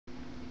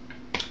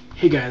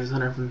Hey guys,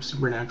 Hunter from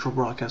Supernatural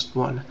Broadcast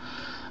 1.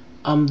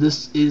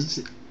 This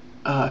is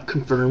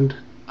confirmed.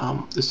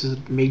 This is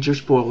major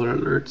spoiler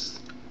alerts.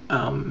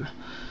 The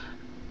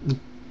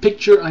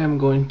picture I am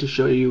going to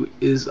show you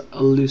is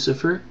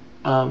Lucifer.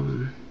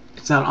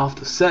 It's not off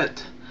the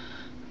set,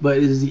 but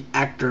it is the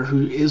actor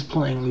who is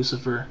playing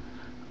Lucifer.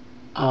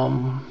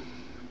 I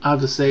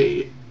have to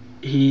say,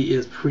 he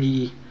is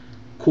pretty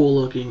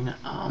cool looking.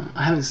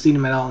 I haven't seen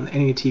him at all on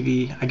any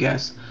TV, I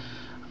guess.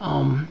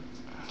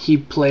 He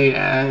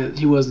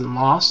was in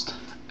Lost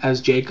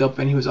as Jacob,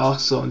 and he was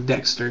also in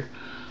Dexter.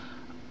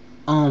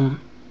 I'm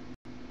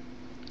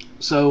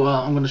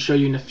going to show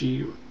you in a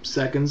few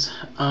seconds.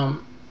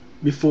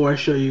 Before I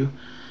show you,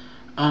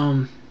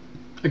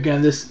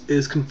 again, this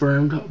is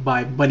confirmed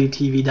by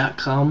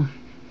BuddyTV.com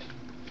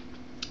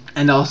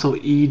and also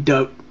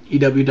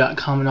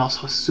EW.com and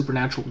also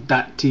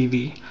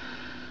Supernatural.tv.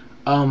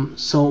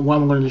 So what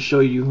I'm going to show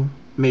you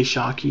may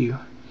shock you.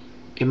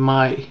 It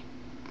might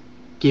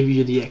give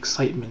you the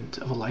excitement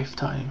of a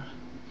lifetime.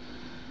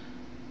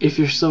 If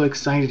you're so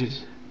excited,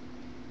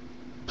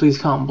 please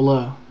comment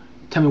below.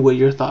 Tell me what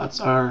your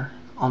thoughts are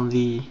on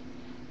the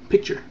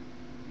picture.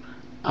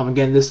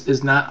 Again, this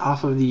is not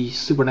off of the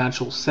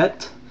Supernatural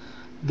set.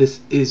 This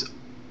is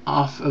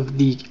off of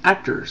the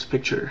actor's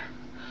picture.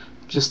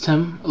 Just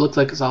him. It looks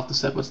like it's off the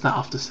set, but it's not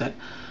off the set.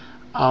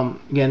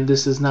 Again,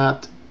 this is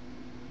not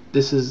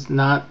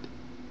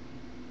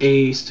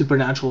a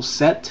Supernatural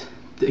set.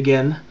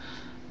 Again,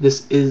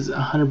 this is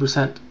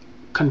 100%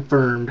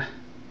 confirmed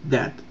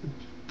that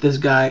this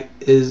guy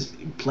is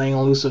playing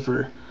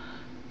Lucifer.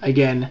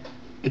 Again,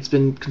 it's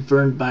been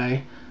confirmed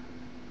by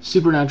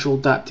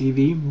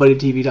Supernatural.tv,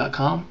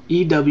 BuddyTV.com,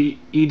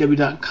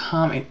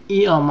 EW.com, and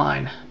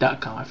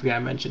eOnline.com. I forgot I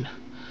mentioned.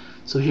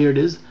 So here it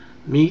is.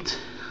 Meet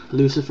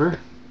Lucifer.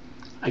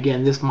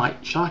 Again, this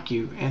might shock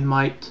you and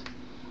might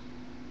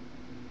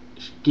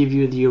give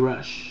you the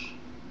rush.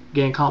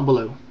 Again, comment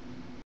below.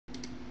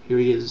 Here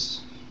he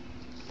is.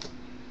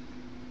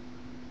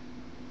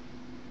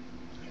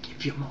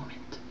 Give you a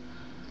moment.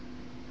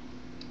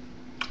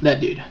 That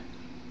dude.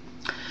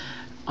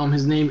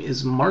 His name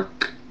is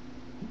Mark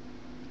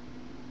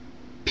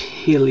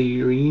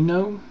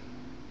Pellegrino.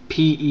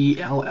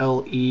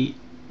 Pellegrino.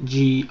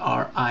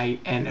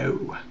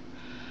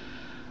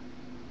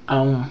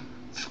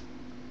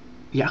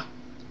 Yeah,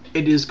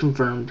 it is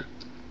confirmed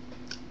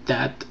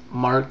that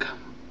Mark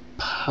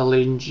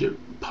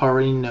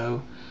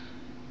Pellegrino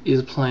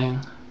is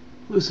playing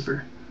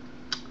Lucifer.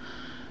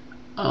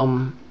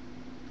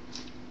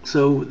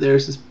 So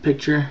there's this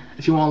picture.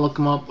 If you want to look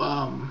him up,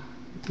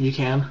 you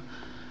can.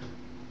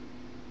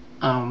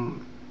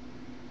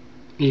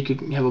 You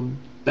could have a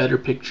better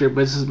picture,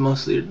 but this is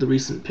mostly the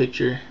recent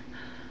picture.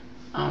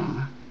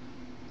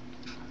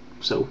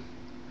 So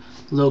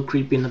a little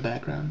creepy in the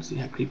background. See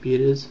how creepy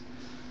it is.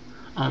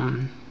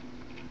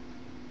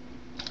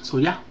 So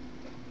yeah.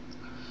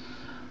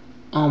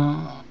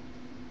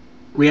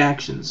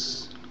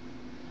 Reactions.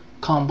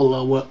 Comment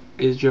below what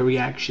is your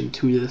reaction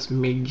to this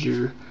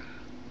major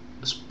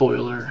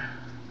spoiler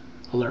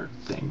alert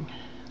thing.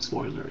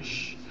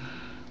 Spoilerish.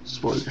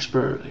 Spoiler.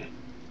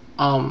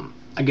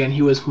 Again,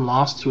 he was from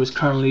Lost. He was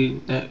currently,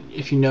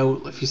 if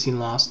you've seen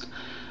Lost,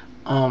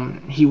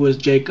 he was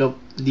Jacob,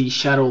 the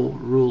shadow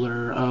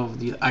ruler of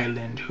the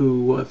island,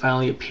 who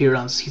finally appeared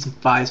on season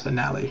 5's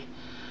finale.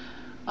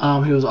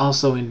 He was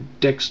also in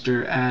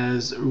Dexter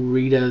as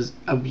Rita's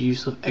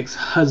abusive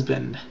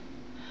ex-husband.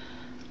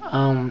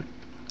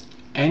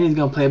 And he's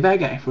gonna play a bad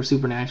guy for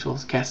Supernatural.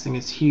 His casting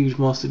is huge,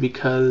 mostly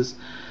because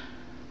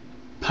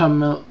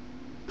Pamela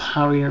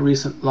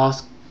recent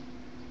Lost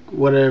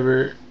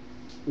whatever,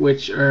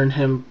 which earned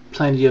him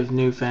plenty of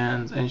new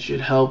fans and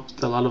should help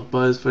a lot of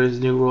buzz for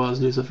his new role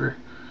as Lucifer.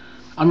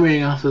 I'm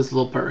reading off this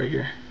little part right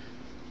here.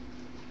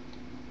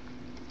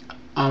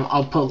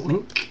 I'll put a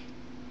link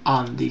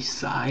on the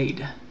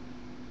side.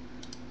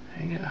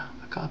 There you go.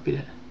 I copied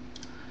it.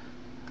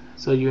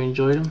 So you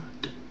enjoyed him?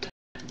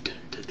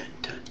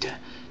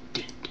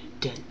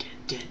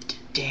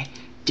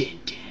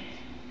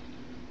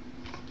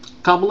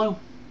 Comment below.